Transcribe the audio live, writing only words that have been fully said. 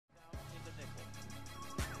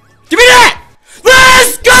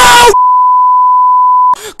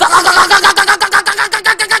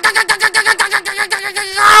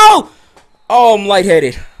Oh, I'm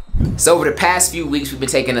lightheaded. So over the past few weeks, we've been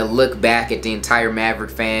taking a look back at the entire Maverick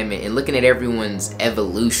fam and looking at everyone's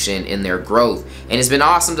evolution and their growth. And it's been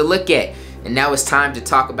awesome to look at. And now it's time to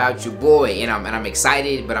talk about your boy. And I'm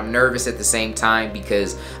excited, but I'm nervous at the same time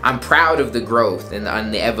because I'm proud of the growth and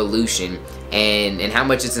the evolution and how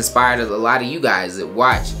much it's inspired a lot of you guys that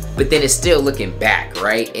watch. But then it's still looking back,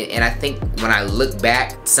 right? And I think when I look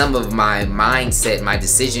back, some of my mindset, my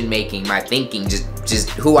decision making, my thinking, just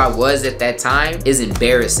who I was at that time is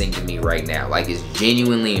embarrassing to me right now. Like, it's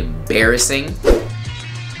genuinely embarrassing.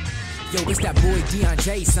 Yo, it's that boy Dion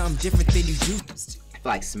J, something different than you do. I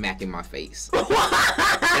feel like smacking my face.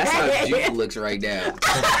 That's how Juice looks right now.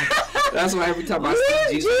 That's why every time I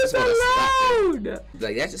see Juice, I just want to slap him.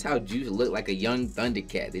 Like, that's just how Juice look, like a young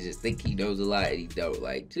Thundercat. They just think he knows a lot and he don't.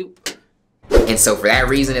 Like, and so for that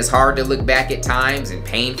reason, it's hard to look back at times and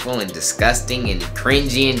painful and disgusting and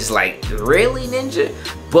cringy and just like, really, Ninja?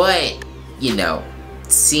 But, you know,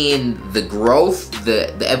 seeing the growth,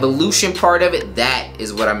 the evolution part of it, that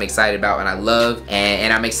is what I'm excited about and I love,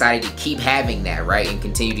 and I'm excited to keep having that, right, and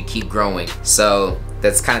continue to keep growing. So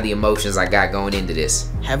that's kind of the emotions I got going into this.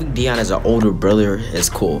 Having Dion as an older brother is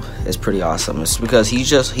cool. It's pretty awesome. It's because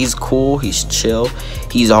he's cool, he's chill,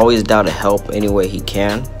 he's always down to help any way he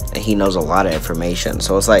can, and he knows a lot of information.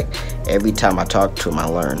 So it's like every time I talk to him, I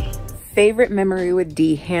learn. Favorite memory with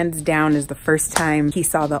D, hands down, is the first time he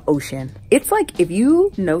saw the ocean. It's like if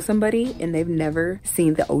you know somebody and they've never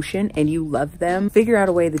seen the ocean and you love them, figure out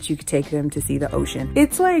a way that you could take them to see the ocean.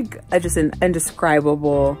 It's like just an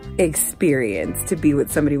indescribable experience to be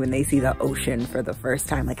with somebody when they see the ocean for the first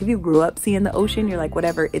time. Like if you grew up seeing the ocean, you're like,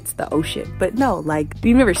 whatever, it's the ocean. But no, like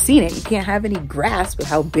you've never seen it. You can't have any grasp of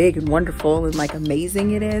how big and wonderful and like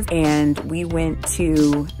amazing it is. And we went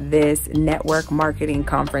to this network marketing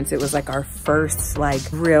conference. It was like our first like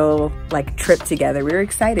real like trip together. We were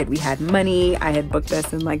excited. We had money. I had booked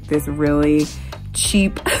us in like this really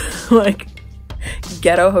cheap like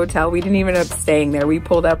ghetto hotel. We didn't even end up staying there. We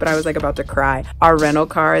pulled up and I was like about to cry. Our rental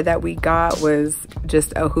car that we got was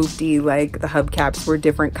just a hoopty. Like the hubcaps were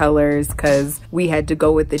different colors because we had to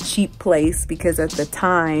go with the cheap place because at the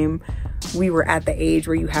time we were at the age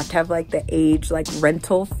where you have to have like the age like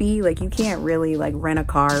rental fee. Like you can't really like rent a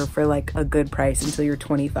car for like a good price until you're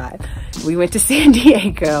 25. We went to San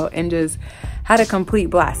Diego and just had a complete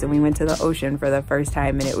blast, and we went to the ocean for the first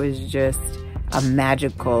time and it was just a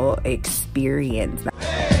magical experience. All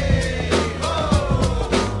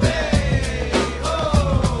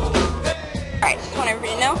right, just want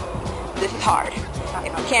everybody to know this is hard.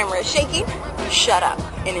 If the camera is shaking, shut up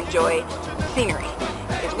and enjoy scenery.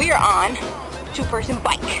 We are on two-person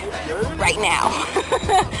bike right now.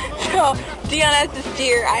 So Dion has to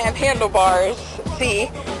steer, I have handlebars, see?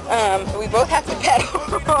 We both have to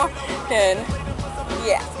pedal. And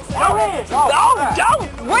yeah. Don't!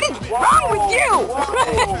 What is wrong with you?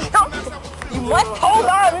 You must hold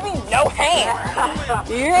on with me, no hand.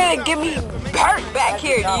 You're gonna give me hurt back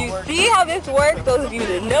here. Do you see how this works? Those of you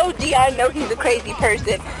that know Dion know he's a crazy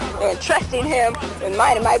person, and trusting him and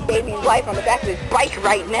minding my baby's life on the back of his bike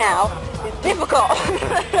right now is difficult.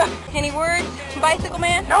 Any words, bicycle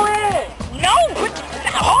man? No, no, but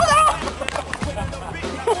hold on.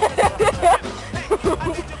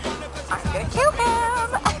 I'm gonna kill him.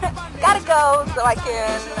 Gotta go so I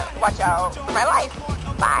can watch out for my life.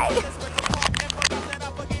 Bye.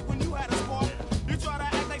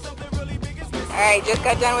 Alright, just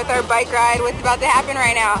got done with our bike ride. What's about to happen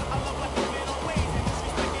right now?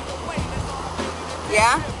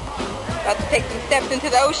 Yeah? About to take some steps into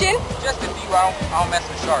the ocean? Just to be wrong, I don't mess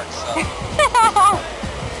with sharks, so.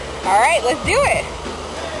 Alright, let's do it.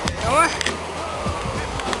 Come on.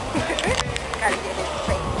 Gotta get his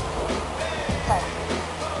straight. Okay.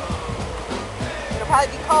 It'll probably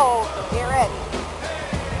be cold, so get ready.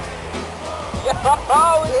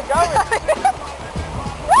 Oh, it's going.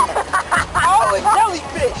 Oh, a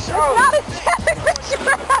jellyfish! It's not a jellyfish!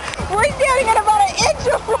 We're standing at about an inch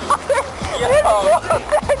of water!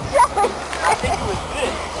 I think it was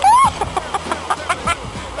this.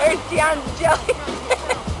 There's Dion's jellyfish!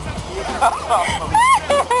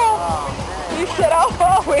 You said I'm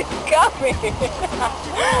always coming!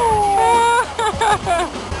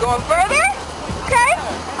 Going further? Okay,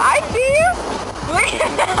 I see you!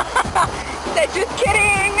 Said just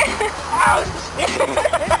kidding! Ouch!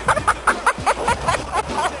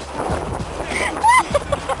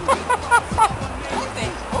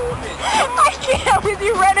 I can't with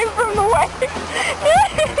you running from the way.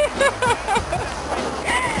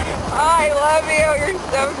 I love you. You're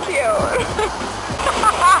so cute.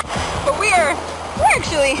 But we're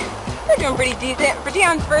doing pretty decent. For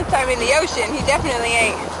Dion's first time in the ocean, he definitely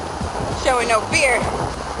ain't showing no fear.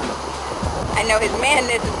 I know his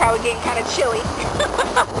manness is probably getting kind of chilly.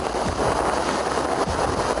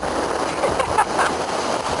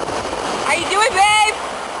 How you doing, babe?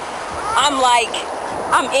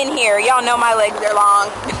 I'm in here. Y'all know my legs are long.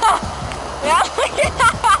 Yeah.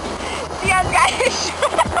 Dion's got his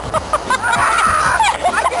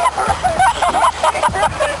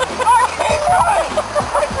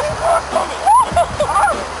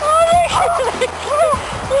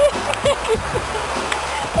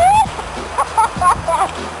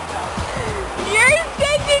You're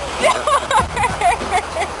such a dork.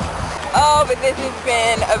 Oh, but this has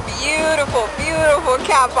been a beautiful, beautiful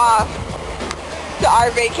cap off to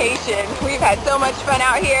our vacation. We've had so much fun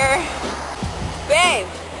out here. Babe,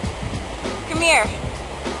 come here.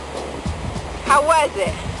 How was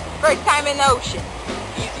it? First time in the ocean.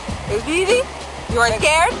 Easy. It was easy? You weren't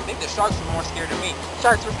scared? I think the sharks were more scared of me.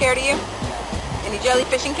 Sharks were scared of you? Any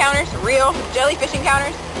jellyfish encounters? Real jellyfish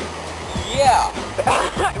encounters? Yeah.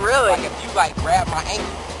 Really? Like if you like grab my ankle,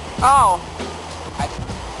 Oh, I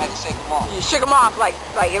had to shake them off. you shook them off like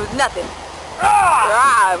it was nothing.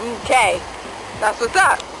 Ah, okay. That's what's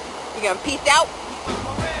up. You gonna peace out?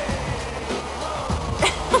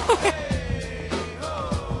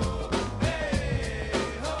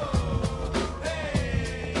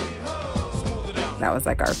 That was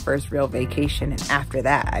like our first real vacation, and after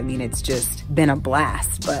that, I mean, it's just been a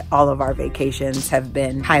blast. But all of our vacations have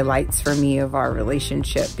been highlights for me of our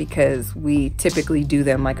relationship, because we typically do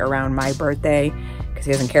them like around my birthday, because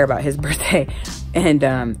he doesn't care about his birthday, and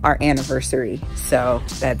our anniversary. So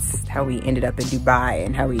that's how we ended up in Dubai,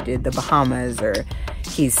 and how we did the Bahamas, or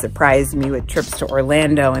he surprised me with trips to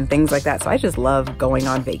Orlando and things like that. So I just love going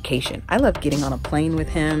on vacation. I love getting on a plane with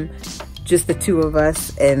him, just the two of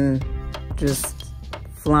us, and just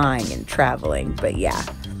flying and traveling. But yeah,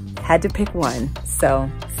 had to pick one. So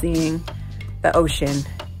seeing the ocean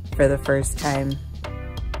for the first time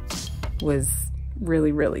was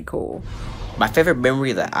really, really cool. My favorite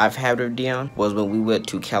memory that I've had with Dion was when we went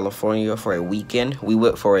to California for a weekend. We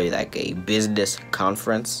went for a business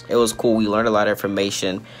conference. It was cool. We learned a lot of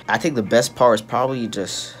information. I think the best part was probably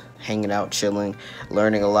just hanging out, chilling,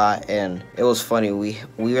 learning a lot. And it was funny. We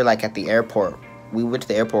were like at the airport. We went to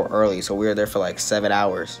the airport early, so we were there for like 7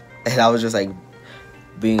 hours. And I was just like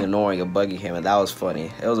being annoying and bugging him, and that was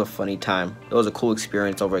funny. It was a funny time. It was a cool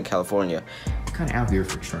experience over in California. Kind of out here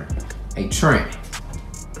for Trent. Hey, Trent.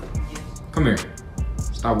 Come here.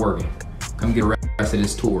 Stop working. Come get the rest of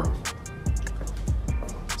this tour.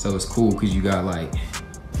 So it's cool because you got like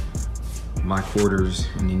my quarters,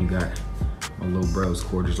 and then you got my little bro's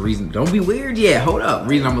quarters. Reason, don't be weird yet. Hold up.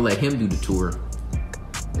 Reason I'm gonna let him do the tour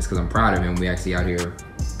is because I'm proud of him. We actually out here.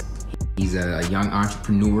 He's a young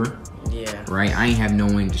entrepreneur. Yeah. Right? I ain't have no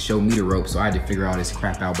one to show me the ropes, so I had to figure all this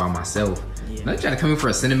crap out by myself. Yeah. Not trying to come in for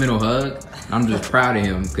a sentimental hug. I'm just proud of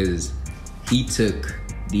him because he took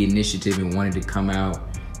the initiative and wanted to come out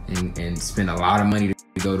and spend a lot of money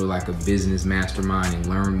to go to like a business mastermind and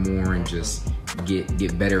learn more and just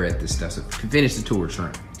get better at this stuff. So finish the tour,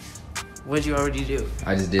 Trent. What'd you already do?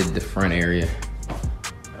 I just did the front area.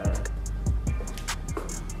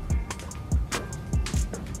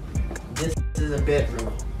 This is a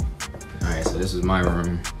bedroom. Alright, so this is my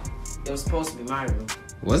room. It was supposed to be my room.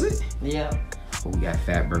 Was it? Yeah. Oh, we got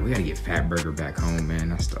Fat Burger. We gotta get Fat Burger back home, man.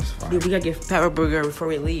 That stuff's fire. Dude, we gotta get Fat Burger before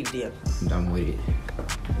we leave, Dion. I'm done with it.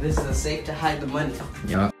 This is a safe to hide the money.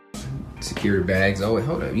 Yup. Secure the bags. Oh, wait,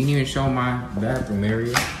 hold up. You didn't even show my bathroom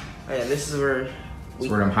area. Oh yeah, this is where That's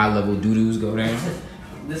where them high-level doo-doos go down.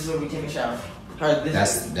 This is where we take a shower.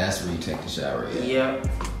 That's where you take the shower, yeah. Yeah.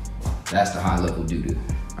 That's the high-level doo-doo.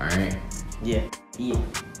 Alright? Yeah. Yeah.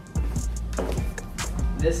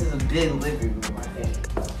 This is a big living room, I think.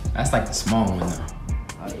 That's like the small one, though.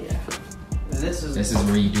 Oh yeah. This is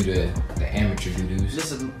where you do the amateur doo-doos.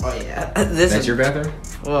 This is, oh yeah. That's your bathroom?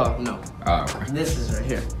 Well, no. Oh, okay. This is right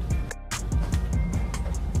here.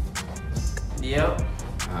 Yep.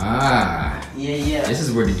 Ah. Yeah. This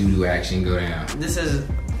is where the doo-doo action go down.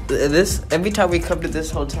 This every time we come to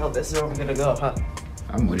this hotel, this is where we're gonna go, huh?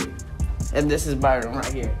 I'm with it. And this is my room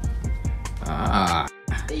right here. Ah.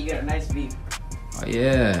 And you got a nice view. Oh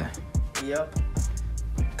yeah. Yep.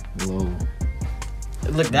 Little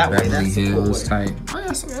Look that way. Beverly That's the cool Hills way. type. Oh yeah,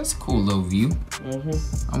 that's a cool little view.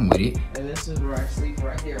 Mm-hmm. I'm with it. And this is where I sleep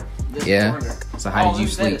right here. This Yeah. corner. So how did you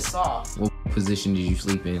this bed sleep? is soft. What position did you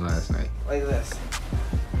sleep in last night? Like this.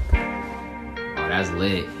 Oh, that's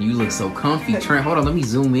lit. You look so comfy, Trent. Hold on, let me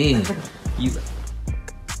zoom in.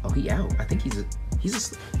 Oh, he out. I think he's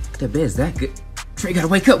asleep. The bed's that good. Trent, you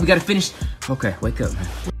gotta wake up. We gotta finish. Okay, wake up, man.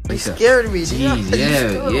 Wake up. Scared me, Jeez,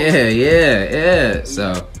 yeah.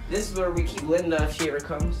 So This is where we keep Linda if she ever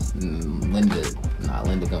comes. Linda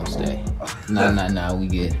gonna stay. Nah, we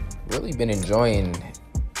good. Really been enjoying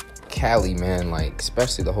Cali, man, like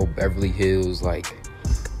especially the whole Beverly Hills, like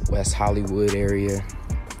West Hollywood area.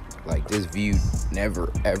 Like this view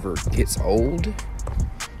never ever gets old.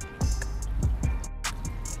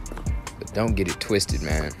 But don't get it twisted,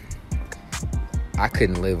 man. I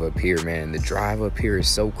couldn't live up here, man. The drive up here is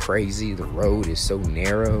so crazy. The road is so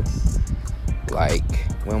narrow. Like,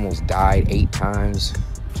 we almost died 8 times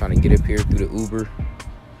trying to get up here through the Uber.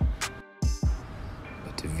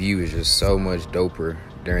 But the view is just so much doper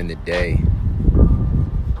during the day.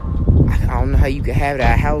 I don't know how you can have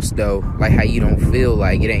that house, though. Like, how you don't feel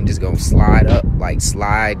like it ain't just gonna slide up, like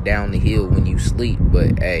slide down the hill when you sleep.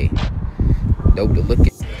 But, hey, dope to look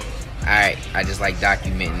at. Alright, I just like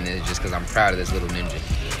documenting this just because I'm proud of this little ninja.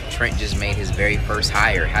 Trent just made his very first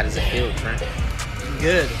hire. How does it feel, Trent?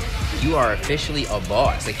 Good. You are officially a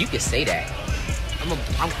boss. Like, you can say that.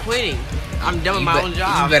 I'm quitting. I'm done with my own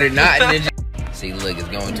job. You better not, ninja. See, look, it's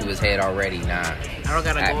going to his head already. Nah. I don't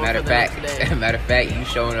gotta go matter for that today. Matter of fact, you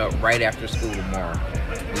showing up right after school tomorrow.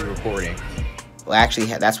 We recording. Well, actually,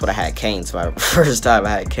 that's what I had Cane's. My first time I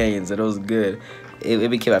had Cane's, and it was good. It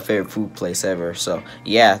became my favorite food place ever. So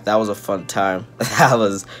yeah, that was a fun time.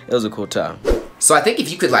 It was a cool time. So I think if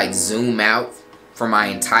you could like zoom out for my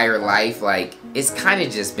entire life, like it's kind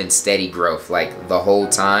of just been steady growth like the whole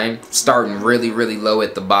time, starting really low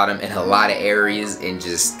at the bottom in a lot of areas, and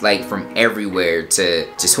just like from everywhere to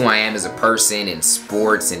just who I am as a person in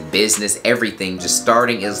sports and business, everything, just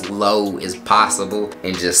starting as low as possible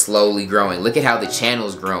and just slowly growing. Look at how the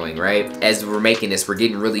channel's growing, right? As we're making this, we're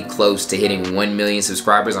getting really close to hitting 1 million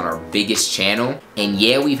subscribers on our biggest channel. And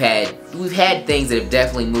yeah, we've had things that have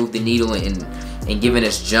definitely moved the needle and giving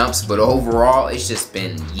us jumps, but overall it's just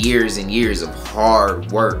been years and years of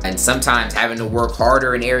hard work, and sometimes having to work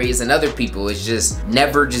harder in areas than other people. It's just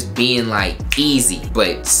never just being like easy,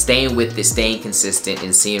 but staying with it, staying consistent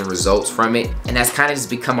and seeing results from it. And that's kind of just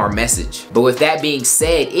become our message. But with that being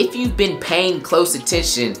said, if you've been paying close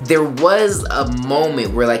attention, there was a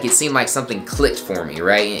moment where like it seemed like something clicked for me,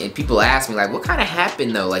 right? And people ask me like, what kind of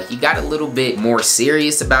happened though? Like you got a little bit more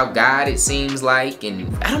serious about God, it seems like,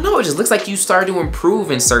 and I don't know, it just looks like you started to improve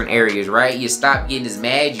in certain areas, right? You stop getting as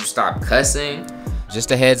mad, you stop cussing. Just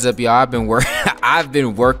a heads up, y'all, I've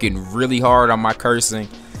been working really hard on my cursing,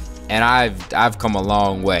 and I've come a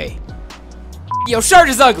long way. Your shirt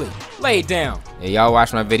is ugly. Lay it down. Yeah, y'all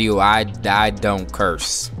watch my video, I don't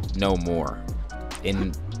curse no more.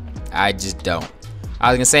 And I just don't. I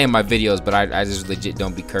was gonna say in my videos, but I just legit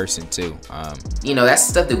don't be cursing too. You know, that's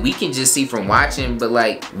stuff that we can just see from watching, but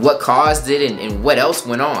like what caused it and what else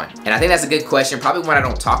went on? And I think that's a good question, probably one I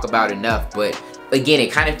don't talk about enough, but again,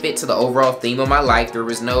 it kind of fit to the overall theme of my life. There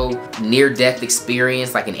was no near-death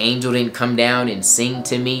experience, like an angel didn't come down and sing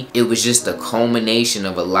to me. It was just a culmination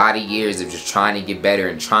of a lot of years of just trying to get better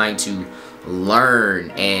and trying to learn.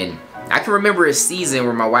 And I can remember a season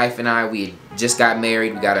where my wife and I, we had just got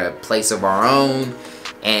married, we got a place of our own,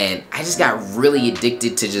 and I just got really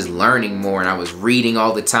addicted to just learning more, and I was reading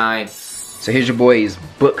all the time. So here's your boy's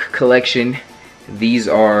book collection. These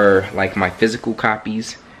are like my physical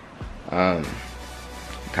copies.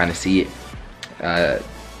 Kind of see it.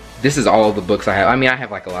 This is all the books I have. I mean, I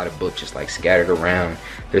have like a lot of books just like scattered around.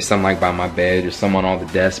 There's some like by my bed, there's some on all the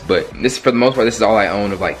desks, but this, for the most part, this is all I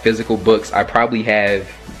own of like physical books. I probably have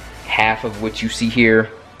half of what you see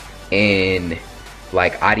here in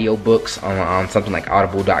like audio books on something like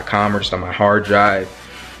audible.com or just on my hard drive,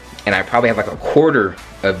 and I probably have like a quarter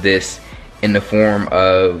of this in the form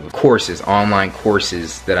of courses, online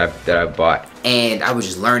courses that I've bought. And I was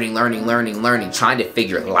just learning, trying to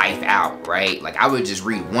figure life out, right? Like I would just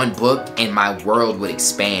read one book and my world would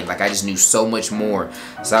expand. Like I just knew so much more.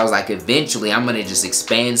 So I was like, eventually I'm gonna just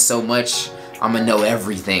expand so much, I'm gonna know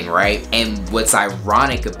everything, right? And what's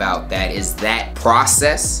ironic about that is that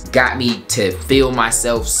process got me to feel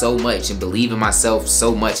myself so much and believe in myself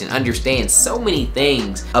so much and understand so many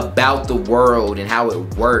things about the world and how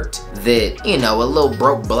it worked that, you know, a little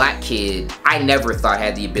broke black kid, I never thought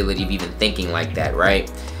had the ability of even thinking like that,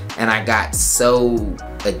 right? And I got so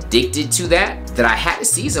addicted to that I had a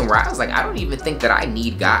season where I was like, I don't even think that I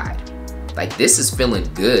need God. Like, this is feeling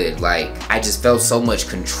good. Like, I just felt so much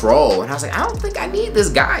control. And I was like, I don't think I need this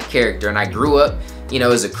God character. And I grew up, you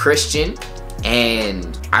know, as a Christian.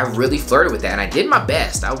 And I really flirted with that, and I did my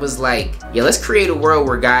best. I was like, yeah, let's create a world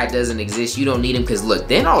where God doesn't exist. You don't need him, because look,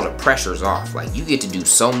 then all the pressure's off. Like, you get to do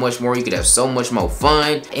so much more. You could have so much more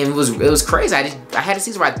fun. And it was crazy. I had a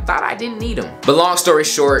season where I thought I didn't need him. But long story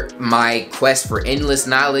short, my quest for endless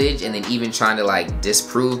knowledge and then even trying to like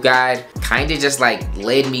disprove God kind of just like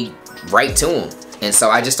led me right to him. And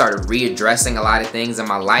so I just started readdressing a lot of things in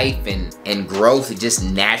my life, and growth just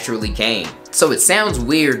naturally came. So it sounds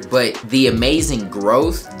weird, but the amazing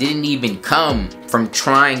growth didn't even come from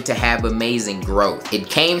trying to have amazing growth. It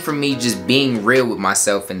came from me just being real with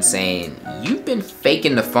myself and saying, you've been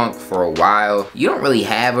faking the funk for a while. You don't really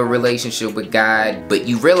have a relationship with God, but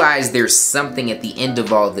you realize there's something at the end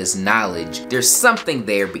of all this knowledge. There's something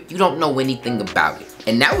there, but you don't know anything about it.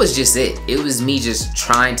 And that was just it. It was me just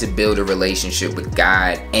trying to build a relationship with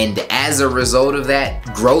God. And as a result of that,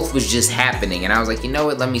 growth was just happening. And I was like, you know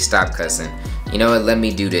what? Let me stop cussing. You know what? Let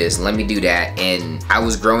me do this. Let me do that. And I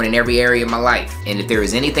was growing in every area of my life. And if there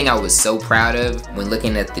was anything I was so proud of when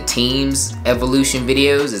looking at the team's evolution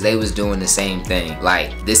videos, is they was doing the same thing.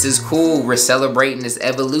 Like, this is cool. We're celebrating this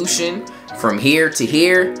evolution from here to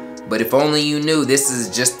here. But if only you knew, this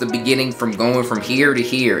is just the beginning from going from here to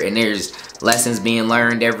here. And there's lessons being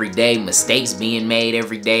learned every day, mistakes being made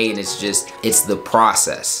every day, and it's the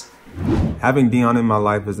process. Having Dion in my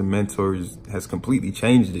life as a mentor has completely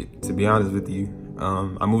changed it, to be honest with you.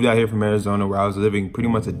 I moved out here from Arizona, where I was living pretty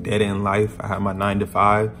much a dead-end life. I had my 9 to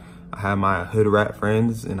 5, I had my hood rat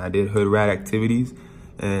friends, and I did hood rat activities.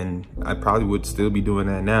 And I probably would still be doing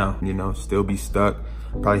that now, you know, still be stuck,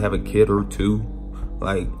 probably have a kid or two.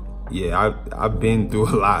 Like, yeah, I've been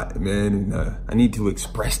through a lot, man, and I need to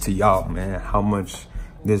express to y'all, man, how much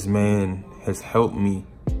this man has helped me,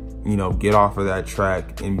 you know, get off of that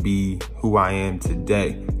track and be who I am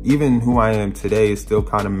today. Even who I am today is still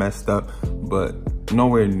kind of messed up, but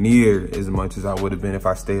nowhere near as much as I would have been if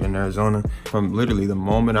I stayed in Arizona. From literally the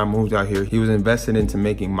moment I moved out here, he was invested into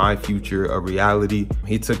making my future a reality.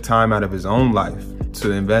 He took time out of his own life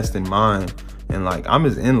to invest in mine. And like, I'm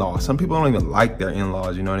his in-law. Some people don't even like their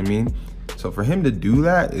in-laws, you know what I mean? So for him to do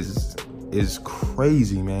that is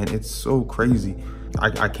crazy, man. It's so crazy.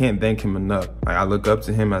 I can't thank him enough. Like, I look up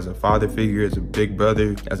to him as a father figure, as a big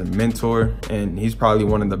brother, as a mentor, and he's probably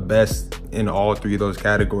one of the best in all 3 of those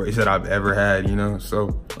categories that I've ever had, you know?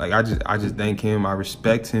 So like, I just thank him. I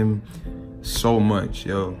respect him so much,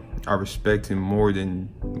 yo. I respect him more than,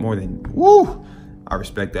 woo! I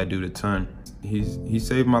respect that dude a ton. He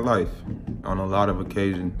saved my life on a lot of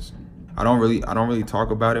occasions. I don't really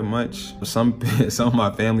talk about it much. Some of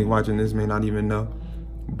my family watching this may not even know,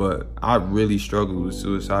 but I really struggled with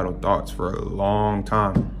suicidal thoughts for a long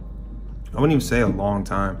time. I wouldn't even say a long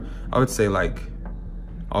time. I would say like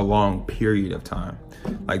a long period of time,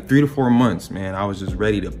 like 3 to 4 months, man. I was just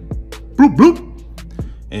ready to bloop, bloop.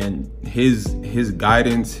 And his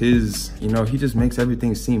guidance, you know, he just makes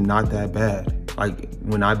everything seem not that bad. Like,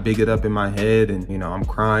 when I big it up in my head and, you know, I'm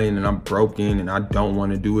crying and I'm broken and I don't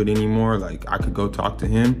want to do it anymore, like, I could go talk to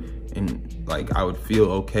him and like, I would feel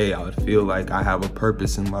okay. I would feel like I have a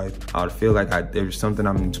purpose in life. I would feel like there's something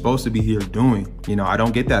I'm supposed to be here doing. You know, I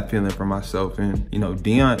don't get that feeling for myself. And, you know,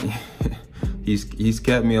 Dion, he's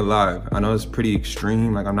kept me alive. I know it's pretty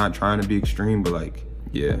extreme. Like, I'm not trying to be extreme, but like,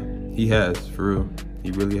 yeah, he has, for real. He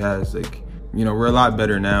really has. Like, you know, we're a lot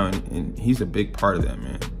better now, and he's a big part of that,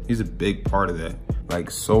 man. He's a big part of that. Like,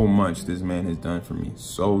 so much this man has done for me.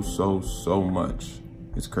 So much.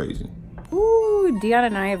 It's crazy. Ooh, Dion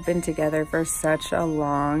and I have been together for such a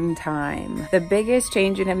long time. The biggest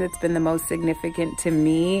change in him that's been the most significant to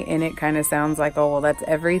me, and it kind of sounds like, oh, well, that's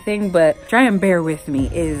everything, but try and bear with me,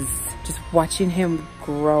 is just watching him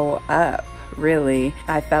grow up, really.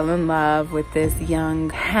 I fell in love with this young,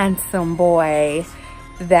 handsome boy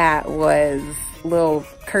that was little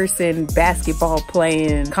cursing, basketball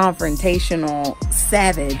playing, confrontational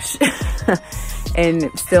savage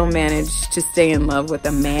and still managed to stay in love with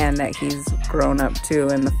the man that he's grown up to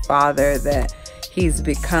and the father that he's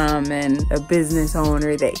become and a business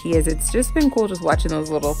owner that he is. It's just been cool just watching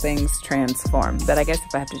those little things transform. But I guess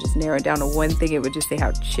if I have to just narrow it down to one thing, it would just say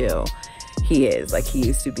how chill he is. Like, he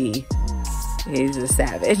used to be. He's a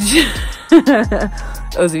savage.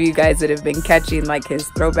 Those of you guys that have been catching like his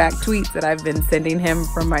throwback tweets that I've been sending him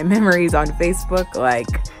from my memories on Facebook, like,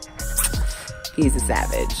 he's a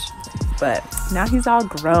savage. But now he's all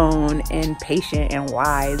grown and patient and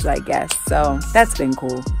wise, I guess. So that's been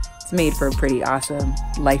cool. It's made for a pretty awesome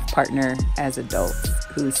life partner as adults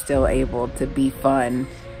who's still able to be fun,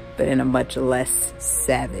 but in a much less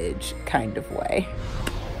savage kind of way.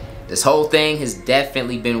 This whole thing has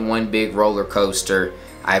definitely been one big roller coaster.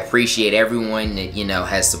 I appreciate everyone that, you know,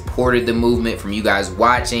 has supported the movement, from you guys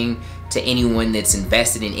watching to anyone that's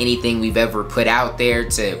invested in anything we've ever put out there,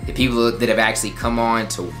 to the people that have actually come on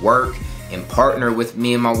to work and partner with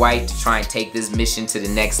me and my wife to try and take this mission to the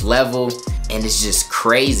next level. And it's just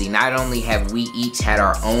crazy. Not only have we each had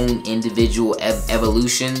our own individual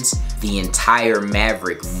evolutions, the entire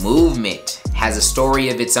Maverick movement has a story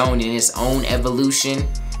of its own and its own evolution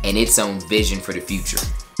and its own vision for the future.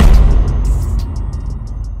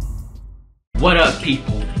 What up,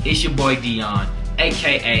 people? It's your boy Dion,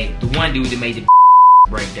 aka the one dude that made the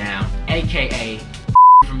breakdown, aka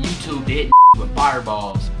from YouTube that hit with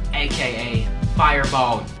fireballs, aka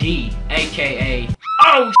Fireball D, aka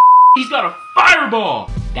oh he's got a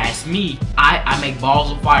fireball. That's me. I make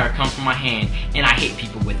balls of fire come from my hand and I hit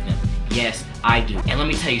people with them. Yes, I do. And let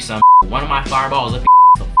me tell you something. One of my fireballs up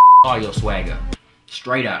so all your swagger.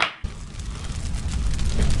 Straight up.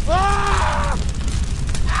 Ah!